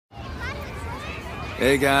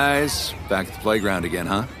Hey guys, back at the playground again,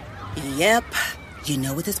 huh? Yep. You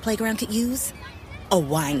know what this playground could use? A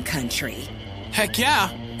wine country. Heck yeah,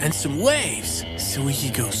 and some waves, so we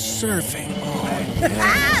could go surfing. Oh, yeah.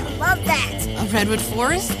 Ah, love that. A redwood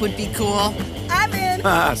forest would be cool. I'm in.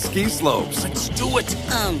 Ah, ski slopes. Let's do it.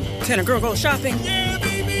 Can a girl go shopping? Yeah,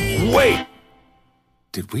 baby! Wait!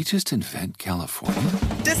 Did we just invent California?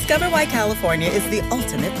 Discover why California is the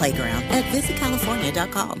ultimate playground at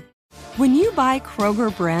visitcalifornia.com. When you buy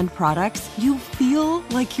Kroger brand products, you feel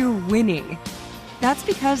like you're winning. That's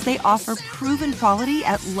because they offer proven quality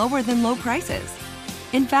at lower than low prices.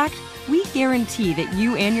 In fact, we guarantee that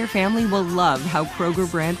you and your family will love how Kroger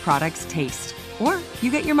brand products taste, or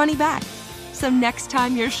you get your money back. So next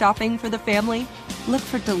time you're shopping for the family, look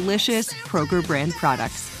for delicious Kroger brand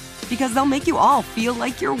products, because they'll make you all feel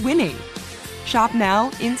like you're winning. Shop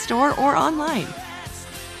now, in-store, or online.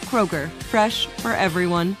 Kroger, fresh for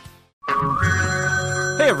everyone.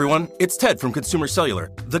 Hey everyone, it's Ted from Consumer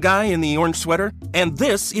Cellular, the guy in the orange sweater, and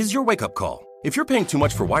this is your wake-up call. If you're paying too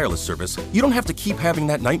much for wireless service, you don't have to keep having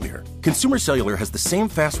that nightmare. Consumer Cellular has the same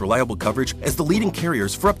fast, reliable coverage as the leading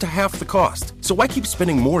carriers for up to half the cost. So why keep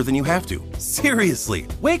spending more than you have to? Seriously,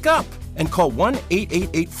 wake up and call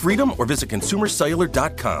 1-888-FREEDOM or visit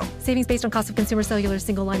consumercellular.com. Savings based on cost of Consumer Cellular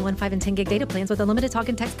single line 1, 5, and 10 gig data plans with unlimited talk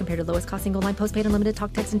and text compared to lowest cost single line postpaid unlimited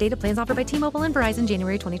talk, text, and data plans offered by T-Mobile and Verizon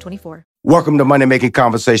January 2024. Welcome to Money Making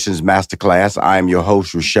Conversations Masterclass. I am your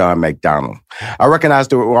host, Rushion McDonald. I recognize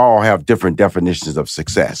that we all have different definitions of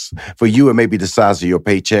success. For you, it may be the size of your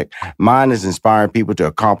paycheck. Mine is inspiring people to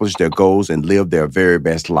accomplish their goals and live their very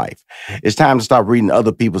best life. It's time to stop reading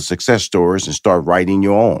other people's success stories and start writing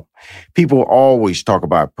your own. People always talk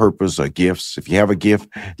about purpose or gifts. If you have a gift,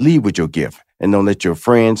 lead with your gift. And don't let your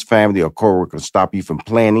friends, family, or coworkers stop you from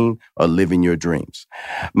planning or living your dreams.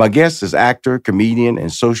 My guest is actor, comedian,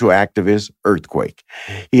 and social activist Earthquake.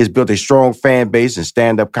 He has built a strong fan base in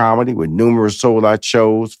stand-up comedy with numerous sold-out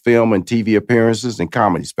shows, film and TV appearances, and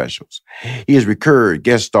comedy specials. He has recurred,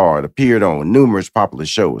 guest starred, appeared on numerous popular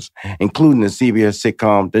shows, including the CBS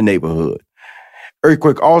sitcom The Neighborhood.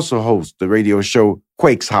 Earthquake also hosts the radio show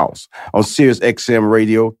Quake's House on Sirius XM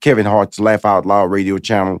Radio, Kevin Hart's Laugh Out Loud radio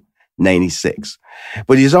channel, 96.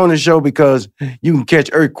 But he's on the show because you can catch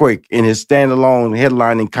Earthquake in his standalone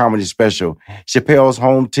headlining comedy special, Chapelle's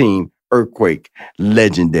Home Team, Earthquake,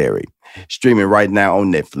 Legendary, streaming right now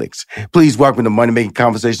on Netflix. Please welcome to Money Making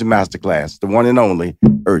Conversation Masterclass, the one and only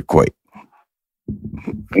Earthquake.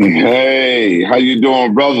 Hey, how you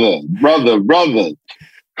doing, brother?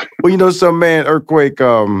 Well, you know something, man, Earthquake,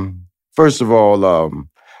 first of all,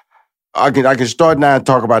 I can start now and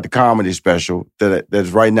talk about the comedy special that's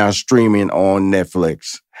right now streaming on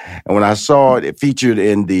Netflix. And when I saw it featured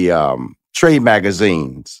in the trade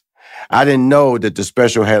magazines, I didn't know that the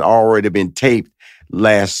special had already been taped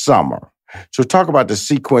last summer. So talk about the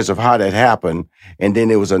sequence of how that happened, and then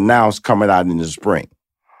it was announced coming out in the spring.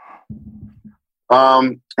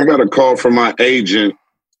 I got a call from my agent,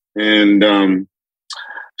 and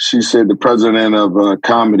she said the president of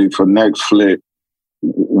comedy for Netflix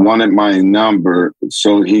wanted my number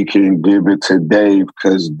so he can give it to Dave,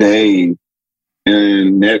 because Dave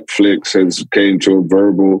and Netflix has came to a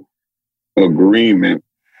verbal agreement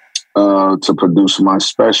to produce my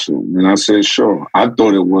special. And I said, sure. I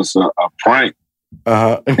thought it was a prank.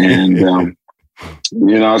 And,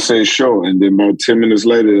 I said, sure. And then about 10 minutes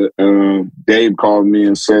later, Dave called me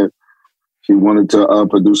and said he wanted to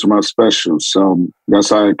produce my special. So that's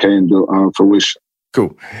how it came to fruition.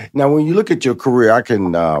 Cool. Now, when you look at your career, I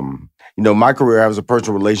can, my career has a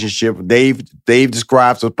personal relationship. Dave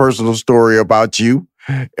describes a personal story about you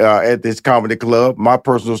at this comedy club. My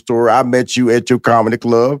personal story, I met you at your comedy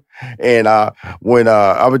club. And when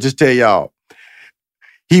I would just tell y'all,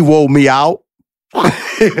 he wore me out,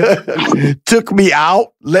 took me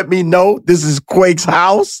out, let me know this is Quake's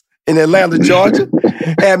house in Atlanta, Georgia,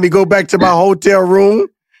 had me go back to my hotel room,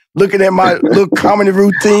 looking at my little comedy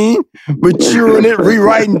routine, maturing it,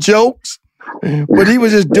 rewriting jokes. But he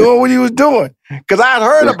was just doing what he was doing. Because I had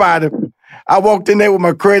heard about him. I walked in there with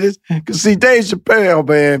my credits. Because see, Dave Chapelle,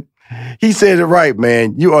 man, he said it right,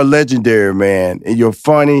 man. You are legendary, man. And you're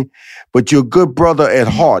funny, but you're a good brother at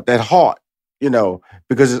heart. That heart,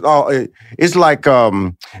 because it's like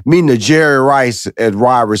meeting a Jerry Rice at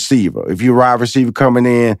wide receiver. If you're a wide receiver coming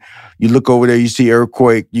in, you look over there, you see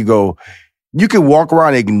Earthquake, you go, you can walk around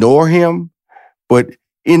and ignore him, but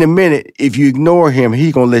in a minute, if you ignore him,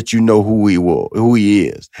 he gonna let you know who he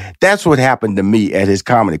is. That's what happened to me at his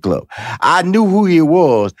comedy club. I knew who he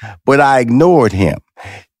was, but I ignored him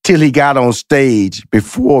till he got on stage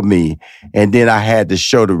before me, and then I had to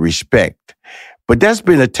show the respect. But that's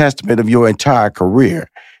been a testament of your entire career,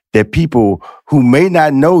 that people who may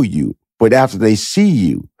not know you, but after they see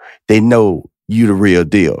you, they know you the real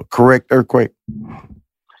deal. Correct, Earthquake?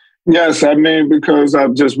 Yes, I mean, because I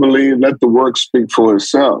just believe let the work speak for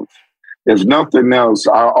itself. If nothing else,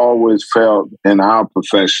 I always felt in our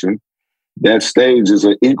profession that stage is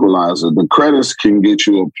an equalizer. The credits can get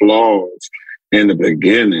you applause in the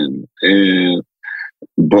beginning,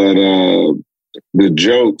 but the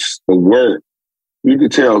jokes, the work, you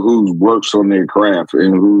can tell who works on their craft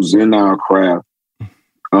and who's in our craft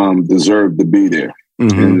deserve to be there.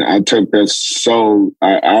 Mm-hmm. And I took that so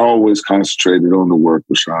I always concentrated on the work,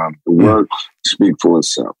 Rushion. The work speak for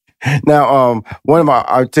itself. Now,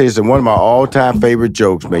 I'll tell you something, one of my all-time favorite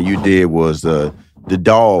jokes, man, you did was the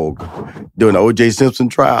dog during the O.J. Simpson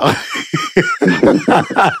trial.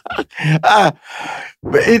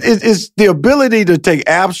 It's the ability to take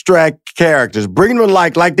abstract characters, bring them to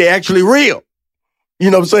like they're actually real. You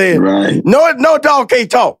know what I'm saying? Right. No dog can't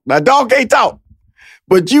talk. Now, dog can't talk.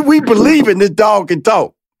 But we believe in this dog can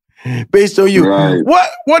talk based on you. Right.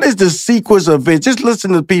 What is the sequence of events? Just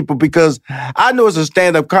listen to people, because I know it's a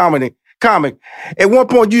stand-up comic. At one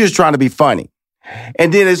point, you're just trying to be funny.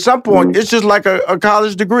 And then at some point, it's just like a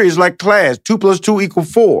college degree. It's like class. 2 + 2 =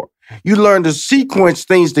 4. You learn to sequence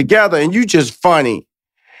things together, and you just funny.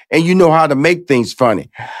 And you know how to make things funny.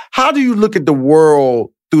 How do you look at the world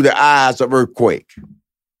through the eyes of Earthquake?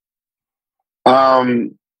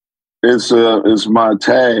 It's my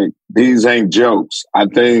tag. These ain't jokes. I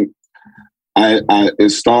think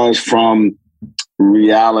it starts from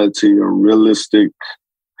reality or realistic.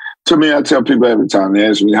 To me, I tell people every time they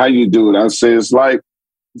ask me how you do it, I say it's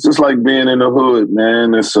just like being in the hood,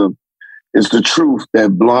 man. It's the truth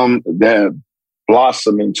that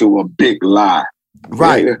blossom into a big lie.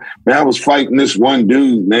 Right. Man, I was fighting this one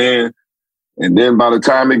dude, man. And then by the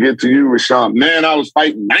time it get to you, Rushion, man, I was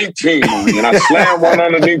fighting 19 on him. And I slammed one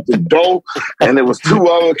underneath the door. And there was 2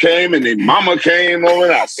 other came, and their mama came over,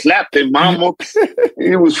 and I slapped their mama.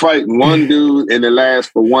 He was fighting one dude, and it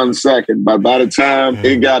lasted for 1 second. But by the time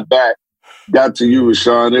it got to you,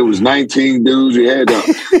 Rushion, it was 19 dudes. You had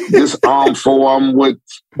this armed forearm with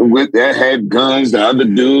that had guns. The other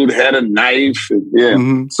dude had a knife. And, yeah.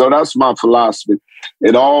 Mm-hmm. So that's my philosophy.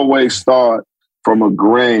 It always starts from a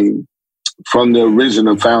grain, from the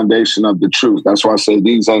original foundation of the truth. That's why I say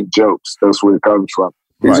these ain't jokes. That's where it comes from.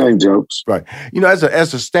 These ain't jokes. Right. You know, as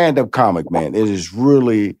a stand-up comic, man, it is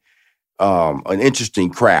really an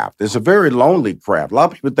interesting craft. It's a very lonely craft. A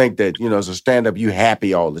lot of people think that, you know, as a stand-up, you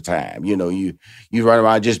happy all the time. You know, you run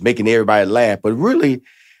around just making everybody laugh. But really,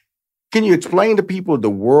 can you explain to people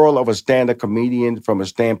the world of a stand-up comedian from a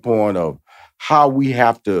standpoint of how we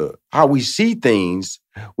see things,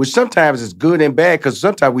 which sometimes is good and bad, because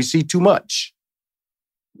sometimes we see too much?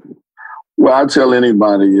 Well, I tell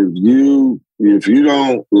anybody, if you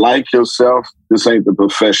don't like yourself, this ain't the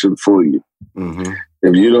profession for you. Mm-hmm.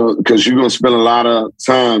 If you don't, because you're gonna spend a lot of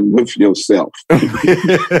time with yourself.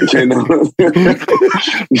 You know,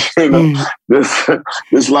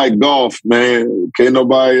 this like golf, man. Can't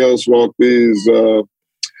nobody else walk these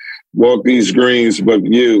greens but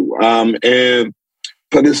you.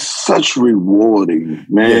 But it's such rewarding,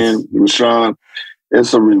 man. Yes. Rushion,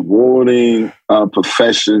 it's a rewarding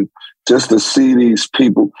profession just to see these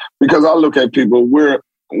people. Because I look at people, we're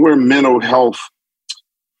mental health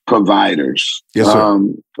providers. Yes, sir.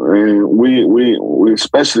 And we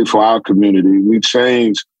especially for our community, we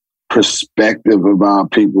change perspective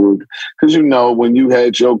about people. Because, you know, when you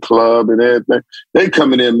had your club and everything, they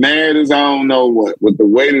coming in mad as I don't know what, with the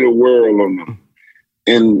weight of the world on them.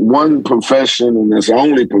 In one profession, and it's the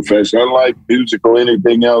only profession, unlike music or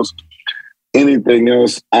anything else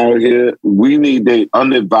out here, we need their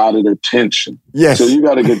undivided attention. Yes. So you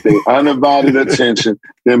got to get their undivided attention,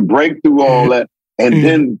 then break through all that, and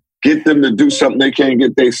then get them to do something they can't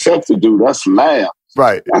get themselves to do. That's laugh.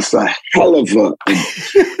 Right. That's a hell of an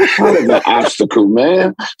obstacle,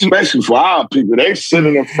 man. Especially for our people. They sit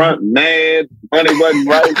in the front mad, money wasn't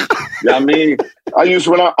right. You know what I mean?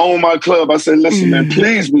 When I owned my club, I said, listen, man,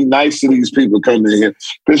 please be nice to these people coming in here,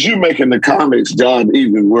 because you're making the comics' job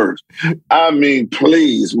even worse. I mean,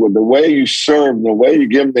 please, with the way you serve them, the way you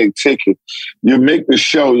give them their ticket, you make the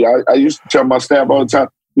show. I used to tell my staff all the time,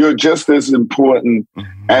 you're just as important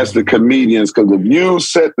as the comedians, because if you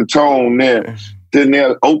set the tone there, then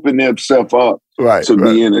they'll open themselves up to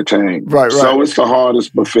be entertained. Right. So it's the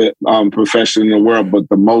hardest profession in the world, but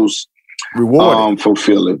the most rewarding,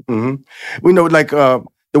 fulfilling. Mm-hmm. We know, like the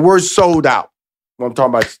word "sold out." When I'm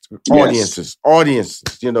talking about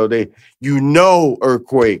audiences. You know,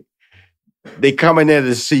 Earthquake. They coming there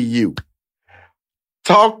to see you.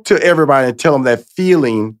 talk to everybody and tell them that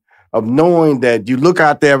feeling of knowing that you look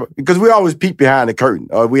out there, because we always peek behind the curtain.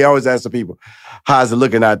 Or we always ask the people, how's it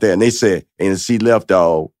looking out there? And they said, ain't a seat left,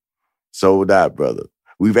 dog. Sold out, brother.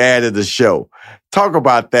 We've added the show. Talk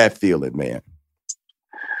about that feeling, man.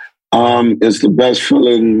 It's the best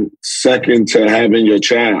feeling second to having your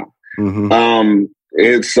child. Mm-hmm.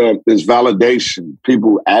 It's validation.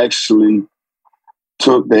 People actually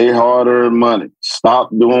took their hard-earned money,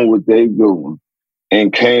 stopped doing what they doing,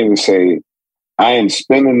 and came and say, I am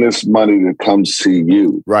spending this money to come see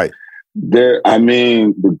you. Right. The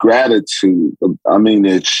gratitude,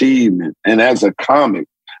 the achievement. And as a comic,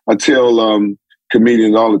 I tell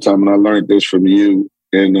comedians all the time, and I learned this from you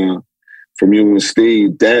and from you and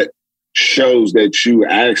Steve, that shows that you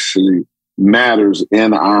actually matters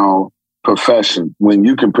in our profession. When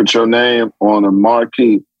you can put your name on a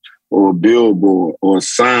marquee or a billboard or a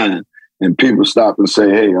sign and people stop and say,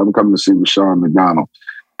 hey, I'm coming to see Rushion McDonald.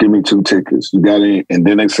 Give me 2 tickets. You got any? And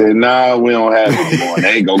then they say, nah, we don't have it anymore. And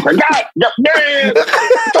they go, man,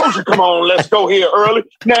 don't you come on, let's go here early.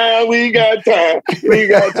 Nah, we got time. And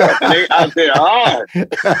they out there hard.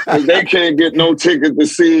 And they can't get no ticket to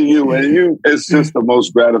see you. And it's just the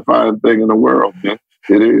most gratifying thing in the world, man.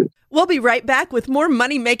 It is. We'll be right back with more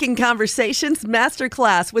Money Making Conversations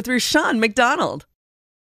Masterclass with Rushion McDonald.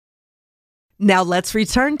 Now let's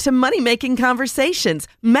return to Money Making Conversations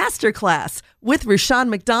Masterclass with Rushion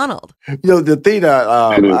McDonald. The thing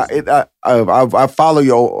that I follow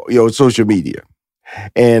your social media,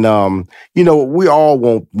 and we all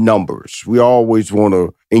want numbers. We always want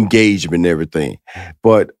to engagement and everything,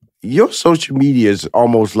 but your social media is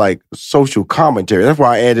almost like social commentary. That's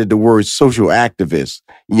why I added the word social activist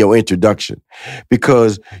in your introduction,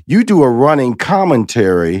 because you do a running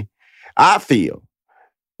commentary, I feel,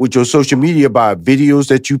 with your social media about videos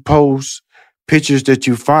that you post, pictures that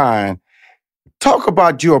you find. Talk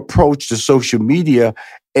about your approach to social media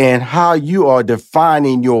and how you are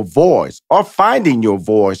defining your voice or finding your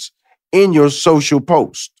voice in your social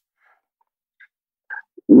post.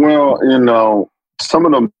 Well, some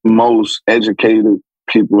of the most educated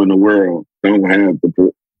people in the world don't have,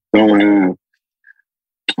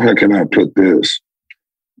 how can I put this?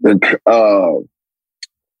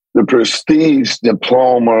 The prestige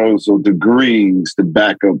diplomas or degrees to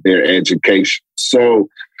back up their education. So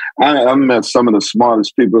I met some of the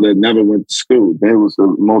smartest people that never went to school. They was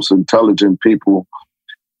the most intelligent people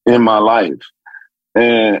in my life.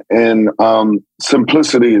 And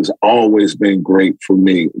simplicity has always been great for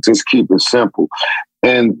me. Just keep it simple.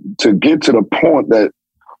 And to get to the point that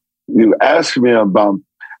you asked me about,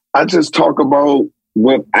 I just talk about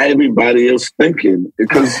what everybody is thinking,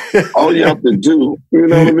 because all you have to do, you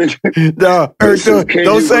know what I mean? No, don't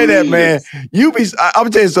say that, man. I'm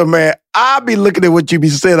telling you something, man. I be looking at what you be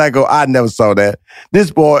saying. I go, I never saw that.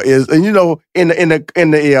 This boy is, and in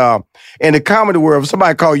the comedy world, if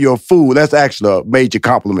somebody call you a fool, that's actually a major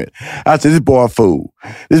compliment. I said, this boy a fool.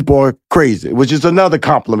 This boy crazy, which is another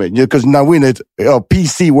compliment. Because now we're in a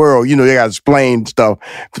PC world. They got to explain stuff.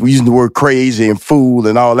 We're using the word crazy and fool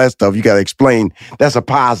and all that stuff. You got to explain. That's a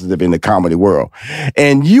positive in the comedy world.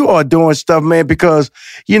 And you are doing stuff, man, because,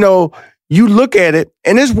 you look at it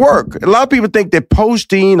and it's work. A lot of people think that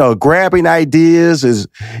posting or grabbing ideas is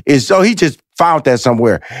he just found that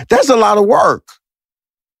somewhere. That's a lot of work.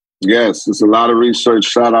 Yes, it's a lot of research.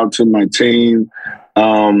 Shout out to my team.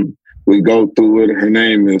 We go through it. Her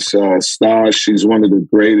name is Star. She's one of the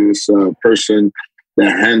greatest person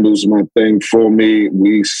that handles my thing for me.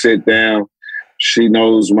 We sit down. She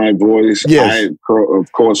knows my voice. Yes. I,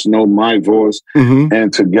 of course, know my voice. Mm-hmm.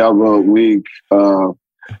 And together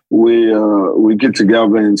we get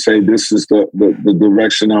together and say, this is the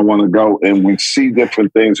direction I want to go. And we see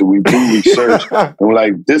different things and we do research. And we're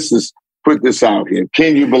like, put this out here.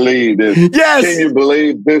 Can you believe this? Yes. Can you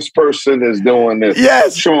believe this person is doing this?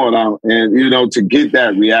 Yes. Showing out. And, to get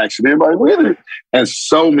that reaction, everybody, and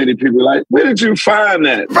so many people like, where did you find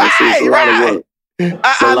that? Right, it's a lot of work.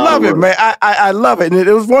 I love it, man. I love it. And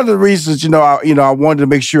it was one of the reasons, I wanted to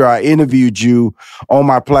make sure I interviewed you on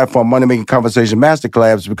my platform, Money Making Conversation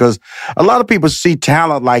Masterclass, because a lot of people see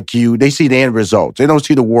talent like you. They see the end results. They don't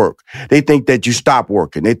see the work. They think that you stop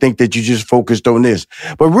working. They think that you just focused on this.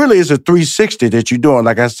 But really, it's a 360 that you're doing.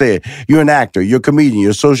 Like I said, you're an actor, you're a comedian,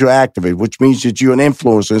 you're a social activist, which means that you're an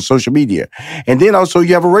influencer in social media. And then also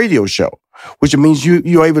you have a radio show, which means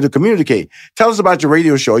you're able to communicate. Tell us about your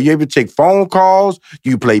radio show. Are you able to take phone calls? Do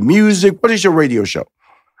you play music? What is your radio show?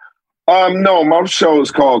 No, my show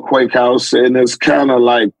is called Quake House, and it's kind of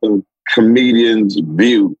like the comedian's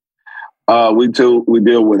view. We deal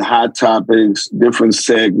with hot topics, different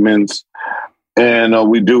segments, And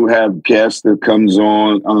we do have guests that comes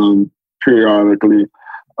on periodically,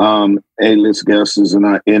 A-list guests, and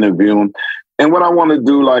I interview them. And what I want to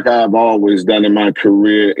do, like I've always done in my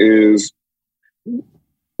career, is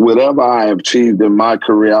whatever I have achieved in my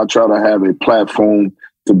career, I try to have a platform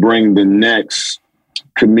to bring the next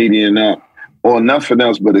comedian up, or nothing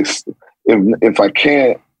else. But if I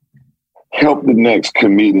can't help the next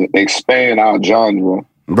comedian expand our genre,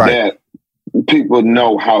 that people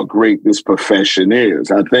know how great this profession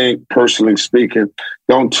is. I think, personally speaking,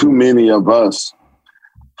 don't too many of us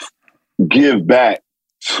give back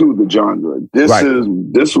to the genre.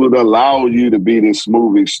 This would allow you to be this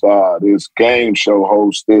movie star, this game show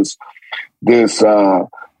host, this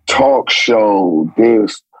talk show,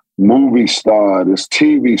 this movie star, this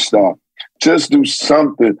TV star. Just do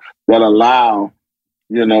something that allow,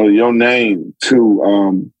 your name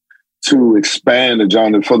to expand the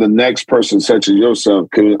genre for the next person such as yourself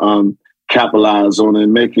can capitalize on it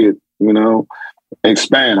and make it,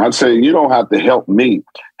 expand. I'd say you don't have to help me.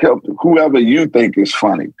 Help whoever you think is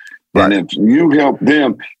funny. Right. And if you help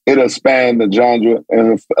them, it'll expand the genre,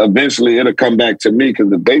 and eventually it'll come back to me,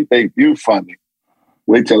 because if they think you funny,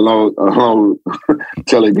 wait till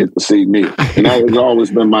they get to see me. And that has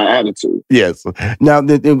always been my attitude. Yes. Now,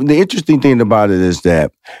 the interesting thing about it is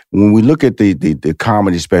that when we look at the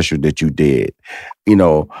comedy special that you did,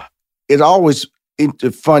 it's always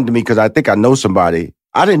fun to me, because I think I know somebody.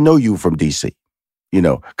 I didn't know you from D.C.,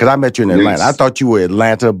 because I met you in Atlanta. Yes. I thought you were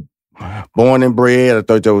Atlanta born and bred. I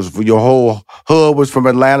thought your whole hub was from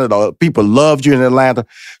Atlanta. People loved you in Atlanta.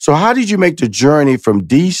 So how did you make the journey from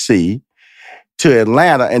D.C. to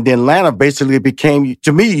Atlanta, and then Atlanta basically became,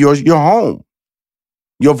 to me, your home,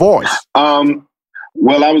 your voice?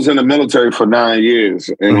 Well, I was in the military for 9 years,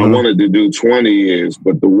 and I wanted to do 20 years,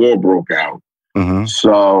 but the war broke out. Mm-hmm.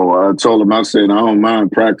 So I told him, I said, I don't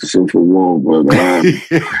mind practicing for war, but I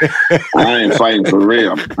ain't fighting for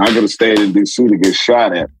real. I could have stayed in D.C. to get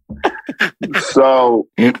shot at. So,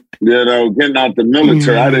 getting out the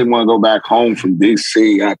military, I didn't want to go back home from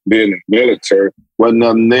D.C. I've been in the military. Wasn't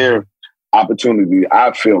nothing there. Opportunity,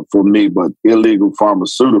 I felt, for me, but illegal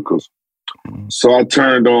pharmaceuticals. So I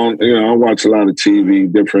turned on, I watch a lot of TV,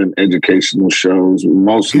 different educational shows,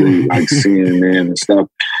 mostly like CNN and stuff.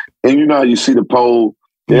 And you see the poll,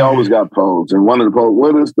 they always got polls. And one of the polls,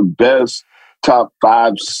 what is the best top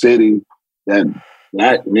 5 city that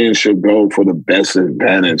Black men should go for the best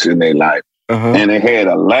advantage in their life? And they had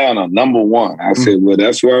Atlanta, number 1. I said, well,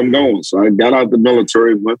 that's where I'm going. So I got out the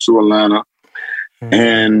military, went to Atlanta,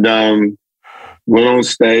 and went on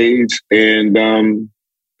stage and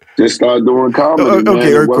just started doing comedy.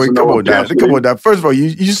 Okay, Earthquake, come on now. First of all,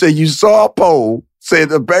 you say you saw a poll saying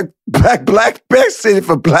the best city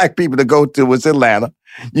for Black people to go to was Atlanta.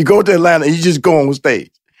 You go to Atlanta and you just go on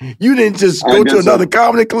stage. You didn't just go to another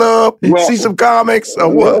comedy club, see some comics, or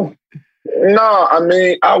what? No, I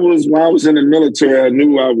mean, when I was in the military, I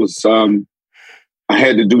knew I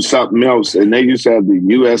had to do something else, and they used to have the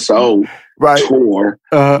USO tour,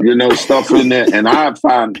 stuff in there. And I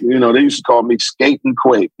find, they used to call me Skate and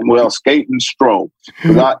Quake. Well, Skate and Stroll.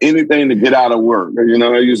 Without anything to get out of work.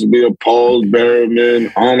 I used to be a Paul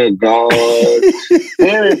Bearman, honor guard,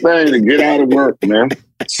 anything to get out of work, man.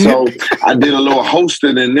 So I did a little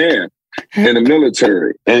hosting in there in the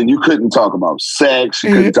military. And you couldn't talk about sex.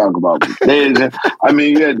 You couldn't talk about religion. I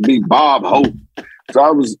mean, you had to be Bob Hope. So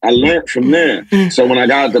I learned from there. So when I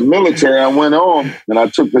got out the military, I went on and I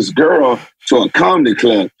took this girl to a comedy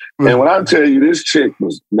club. And when I tell you, this chick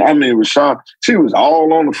Rushion, she was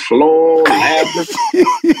all on the floor laughing.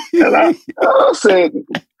 And I said,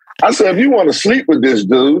 if you want to sleep with this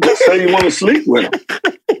dude, just say you want to sleep with him.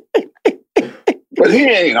 But he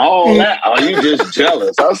ain't all that. Are you just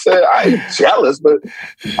jealous? I said, I ain't jealous, but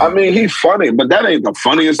he's funny. But that ain't the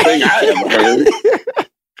funniest thing I ever heard.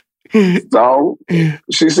 So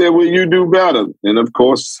she said, well, you do better. And of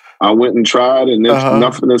course, I went and tried, and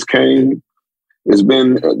nothing has came. It's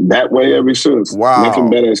been that way ever since. Wow. Nothing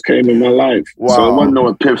better has came in my life. Wow. So it wasn't no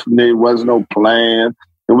epiphany. It wasn't no plan.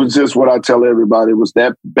 It was just what I tell everybody. It was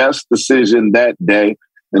that best decision that day,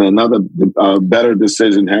 and another better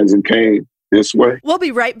decision hasn't came this way. We'll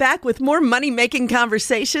be right back with more Money-Making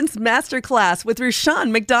Conversations Masterclass with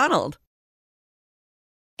Rushion McDonald.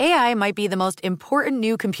 AI might be the most important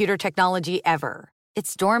new computer technology ever. It's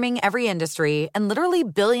storming every industry, and literally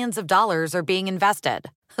billions of dollars are being invested.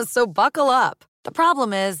 So buckle up. The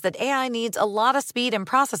problem is that AI needs a lot of speed and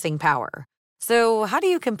processing power. So how do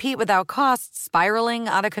you compete without costs spiraling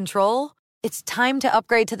out of control? It's time to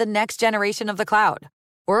upgrade to the next generation of the cloud,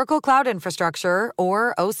 Oracle Cloud Infrastructure,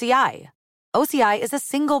 or OCI. OCI is a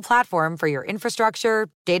single platform for your infrastructure,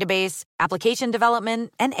 database, application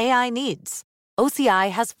development, and AI needs.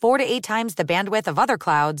 OCI has 4 to 8 times the bandwidth of other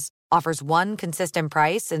clouds, offers one consistent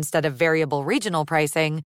price instead of variable regional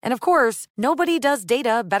pricing, and of course, nobody does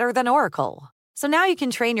data better than Oracle. So now you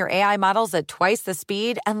can train your AI models at twice the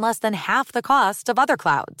speed and less than half the cost of other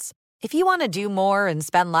clouds. If you want to do more and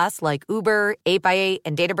spend less like Uber, 8x8,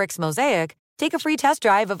 and Databricks Mosaic, take a free test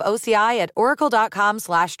drive of OCI at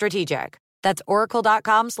oracle.com/strategic. That's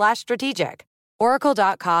oracle.com/strategic.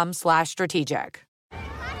 Oracle.com/strategic.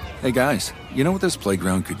 Hey guys, you know what this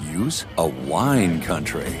playground could use? A wine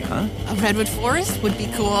country, huh? A redwood forest would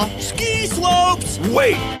be cool. Ski slopes!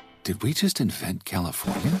 Wait! Did we just invent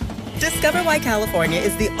California? Discover why California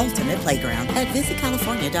is the ultimate playground at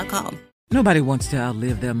visitcalifornia.com. Nobody wants to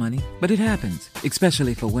outlive their money, but it happens,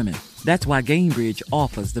 especially for women. That's why Gainbridge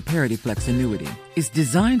offers the Parity Flex annuity. It's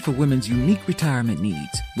designed for women's unique retirement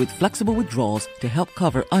needs, with flexible withdrawals to help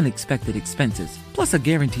cover unexpected expenses, plus a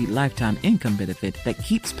guaranteed lifetime income benefit that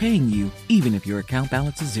keeps paying you even if your account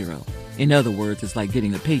balance is zero. In other words, it's like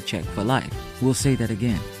getting a paycheck for life. We'll say that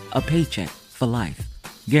again. A paycheck for life.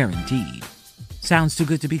 Guaranteed. Sounds too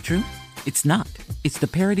good to be true? It's not. It's the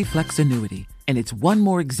Parity Flex annuity, and it's one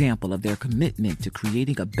more example of their commitment to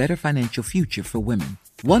creating a better financial future for women.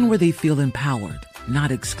 One where they feel empowered,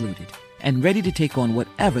 not excluded, and ready to take on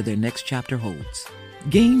whatever their next chapter holds.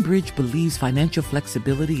 Gainbridge believes financial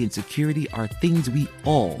flexibility and security are things we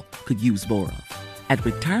all could use more of. At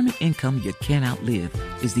retirement income you can't outlive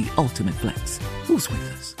is the ultimate flex. Who's with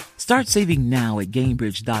us? Start saving now at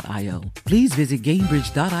Gainbridge.io. Please visit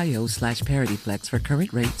Gainbridge.io/ParityFlex for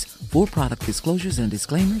current rates, for product disclosures and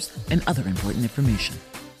disclaimers, and other important information.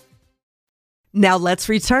 Now let's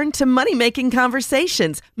return to Money Making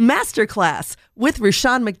Conversations Masterclass with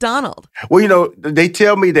Rushion McDonald. Well, you know, they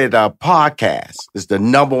tell me that podcast is the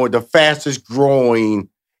number one, the fastest growing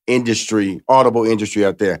industry, audible industry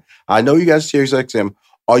out there. I know you got SiriusXM.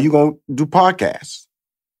 Are you going to do podcasts?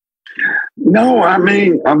 No, I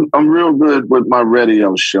mean, I'm real good with my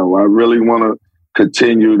radio show. I really want to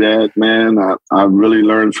continue that, man. I really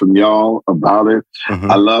learned from y'all about it. Mm-hmm.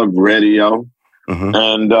 I love radio. Mm-hmm.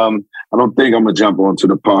 And I don't think I'm going to jump onto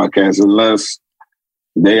the podcast unless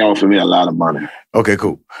they offer me a lot of money. Okay,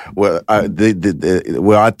 cool. Well, I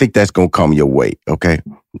think that's going to come your way, okay?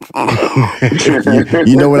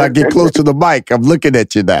 you know, when I get close to the mic, I'm looking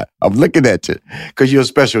at you now. I'm looking at you because you're a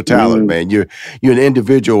special talent, man. You're an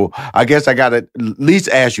individual. I guess I got to at least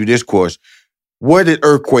ask you this question. Where did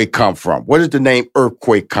Earthquake come from? Where did the name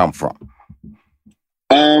Earthquake come from?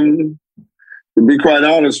 To be quite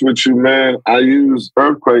honest with you, man, I use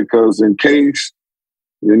Earthquake because in case,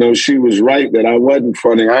 you know, she was right that I wasn't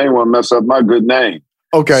funny, I didn't want to mess up my good name.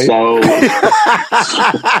 Okay. So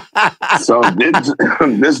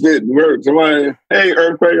this didn't work. Somebody, hey,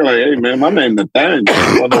 Earthquake. I'm like, hey, man, my name Nathaniel.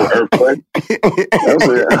 I know Earthquake. That's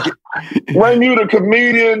it. When you the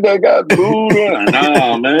comedian that got booed?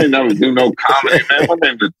 Nah, man, I never do no comedy, man. My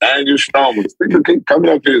name Nathaniel Strong. People keep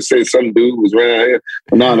coming up here and say some dude was right here.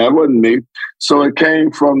 But no, that wasn't me. So it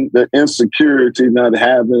came from the insecurity, not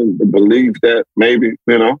having the belief that maybe,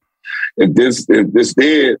 you know, if this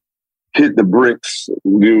did hit the bricks,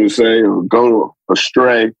 you would say, or go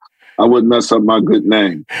astray, I wouldn't mess up my good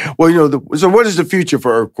name. Well, you know, so what is the future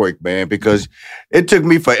for Earthquake, man? Because it took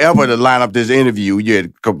me forever to line up this interview. You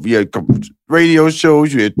had radio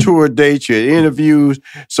shows, you had tour dates, you had interviews.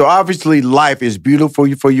 So obviously life is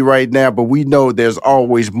beautiful for you right now, but we know there's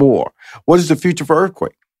always more. What is the future for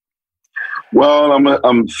Earthquake? Well,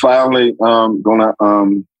 I'm finally gonna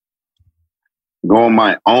go on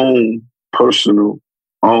my own personal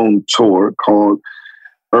tour called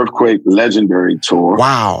Earthquake Legendary Tour.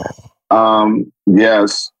 Wow.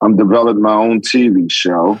 Yes, I'm developing my own TV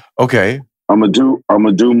show. Okay. I'm gonna do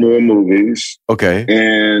more movies. Okay.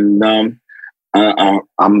 And I'm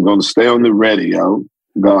gonna stay on the radio,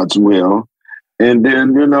 God's will. And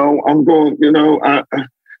then, you know, I'm gonna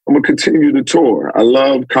continue to tour. I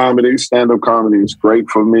love comedy. Stand-up comedy is great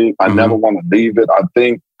for me. I never want to leave it.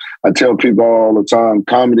 I tell people all the time,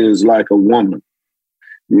 comedy is like a woman.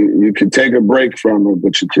 You can take a break from her,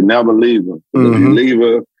 but you can never leave her. If you leave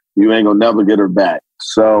her, you ain't gonna never get her back.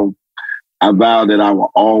 So I vow that I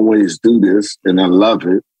will always do this, and I love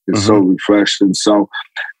it. It's so refreshing. So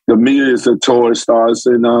the Media Tour starts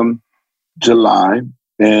in July,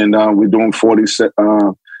 and we're doing 25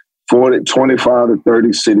 to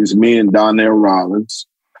 30 cities, me and Donnell Rollins.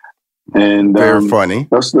 And very funny.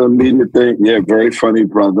 That's the immediate thing. Yeah, very funny,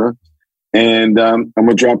 brother. And I'm going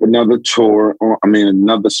to drop another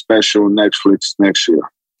special on Netflix next year.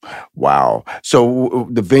 Wow. So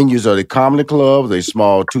the venues, are they comedy clubs? They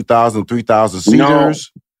small 2,000, 3,000 seaters? No,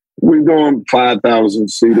 we're doing 5,000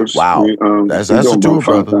 seaters. Wow. That's a tour,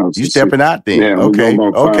 brother. You stepping out then. Yeah, okay.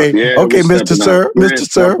 Okay, Mr. Sir. Mr.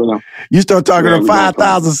 Sir. You start talking to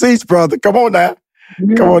 5,000 seats, brother. Come on now.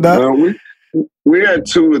 Come on now. We're at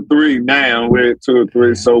 2 or 3 now. We're at 2 or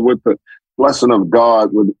 3. So with the blessing of God,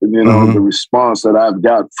 with the response that I've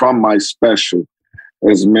got from my special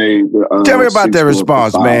has made. Tell me about that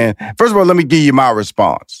response, man. First of all, let me give you my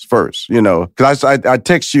response first. Because I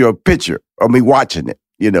text you a picture of me watching it.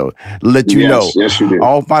 Let you know. Yes, you did.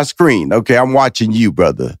 Off my screen. Okay, I'm watching you,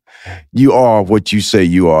 brother. You are what you say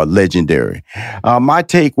you are, legendary. My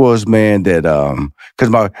take was, man, that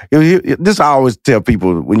because this I always tell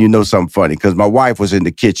people when you know something funny, because my wife was in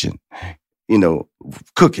the kitchen,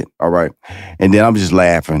 cooking, all right? And then I'm just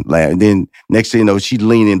laughing. And then next thing you know, she's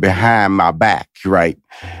leaning behind my back, right?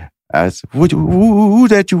 I said, who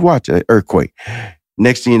that you watch? Earthquake.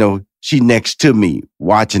 Next thing you know, she next to me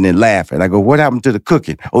watching and laughing. I go, what happened to the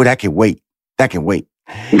cooking? Oh, that can wait. That can wait.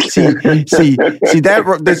 See, I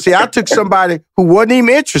took somebody who wasn't even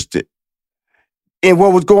interested in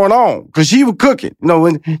what was going on because she was cooking.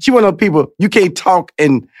 When she one of those people, you can't talk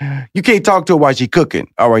to her while she cooking.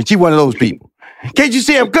 All right, she one of those people. Can't you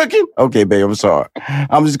see I'm cooking? Okay, babe, I'm sorry.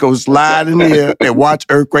 I'm just gonna slide in here and watch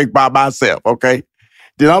Earthquake by myself. Okay,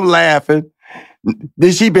 then I'm laughing.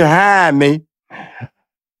 Then she behind me,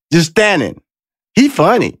 just standing. He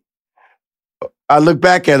funny. I look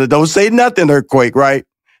back at her, don't say nothing, Earthquake, right?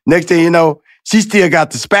 Next thing you know, she still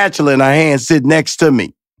got the spatula in her hand sitting next to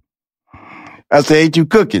me. I say, ain't you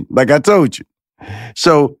cooking? Like I told you.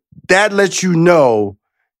 So that lets you know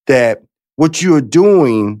that what you're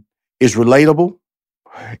doing is relatable.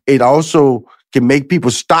 It also can make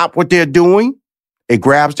people stop what they're doing. It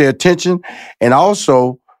grabs their attention and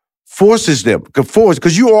also forces them.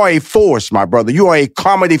 Because you are a force, my brother. You are a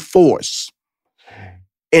comedy force.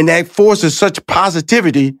 And that forces such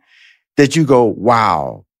positivity that you go,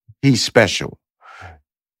 wow, he's special.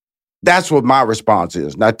 That's what my response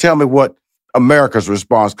is. Now tell me what America's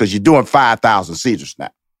response, because you're doing 5,000 seaters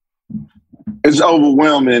now. It's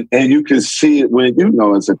overwhelming, and you can see it when,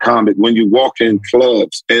 as a comic, when you walk in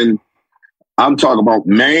clubs. And I'm talking about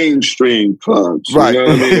mainstream clubs, right? You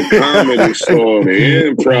know what I mean? The Comedy Store,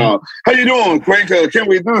 the Improv. How you doing, Quaker? Can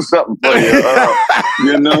we do something for you?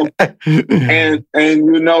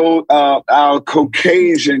 Our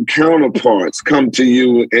Caucasian counterparts come to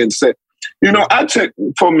you and say,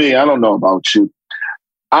 for me, I don't know about you.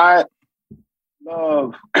 I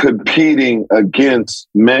love competing against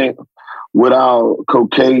with our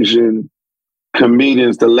Caucasian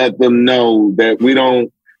comedians to let them know that we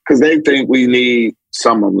don't, because they think we need,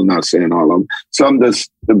 some of them, not saying all of them, some of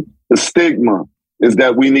the stigma is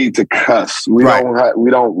that we need to cuss. We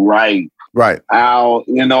don't write. Right.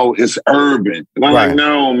 It's urban. And I'm like,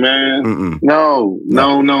 no, man. Mm-mm. No.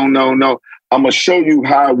 I'm gonna show you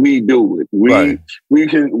how we do it.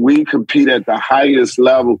 We compete at the highest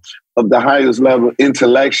level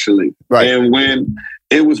intellectually. Right. And when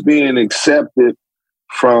it was being accepted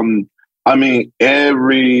from,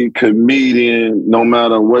 every comedian, no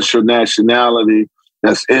matter what's your nationality,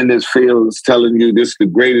 that's in this field is telling you this is the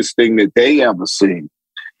greatest thing that they ever seen.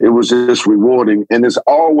 It was just rewarding. And it's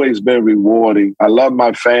always been rewarding. I love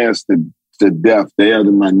my fans to death. They are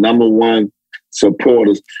my number one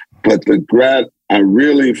supporters. But I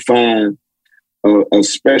really find a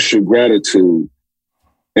special gratitude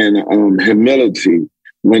and humility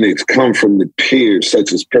when it's come from the peers,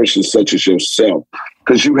 such as persons such as yourself,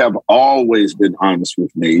 because you have always been honest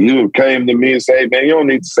with me. You came to me and say, man, you don't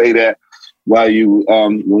need to say that while you,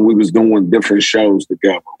 when we was doing different shows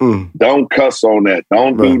together. Don't cuss on that.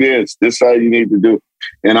 Don't do this. This is how you need to do it.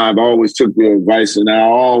 And I've always took the advice, and I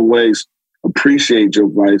always appreciate your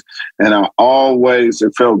advice. And it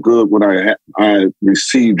felt good when I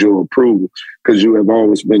received your approval, because you have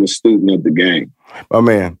always been a student of the game. My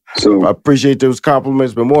man, so I appreciate those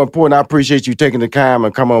compliments, but more important, I appreciate you taking the time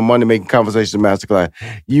and coming on Money Making Conversation Masterclass.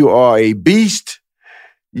 You are a beast.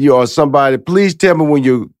 You are somebody. Please tell me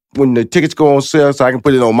when the tickets go on sale so I can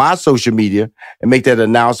put it on my social media and make that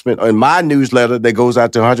announcement in my newsletter that goes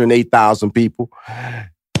out to 108,000 people,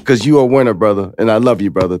 because you are a winner, brother, and I love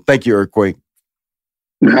you, brother. Thank you, Earthquake.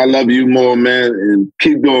 I love you more, man, and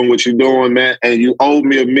keep doing what you're doing, man. And you owe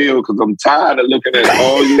me a meal, because I'm tired of looking at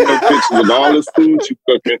all your pictures of all the food you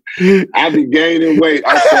cooking. I be gaining weight.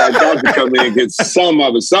 I said I got to come in and get some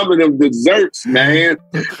of it. Some of them desserts, man.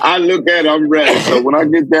 I look at it, I'm ready. So when I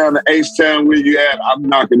get down to H-Town where you at, I'm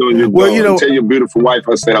knocking on your door. Tell your beautiful wife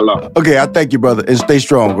I say hello. Okay, I thank you, brother, and stay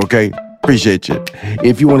strong, okay? Appreciate you.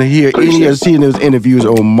 If you want to hear any of those interviews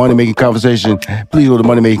or Money Making Conversation, please go to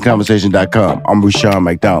moneymakingconversation.com. I'm Rushion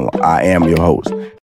McDonald. I am your host.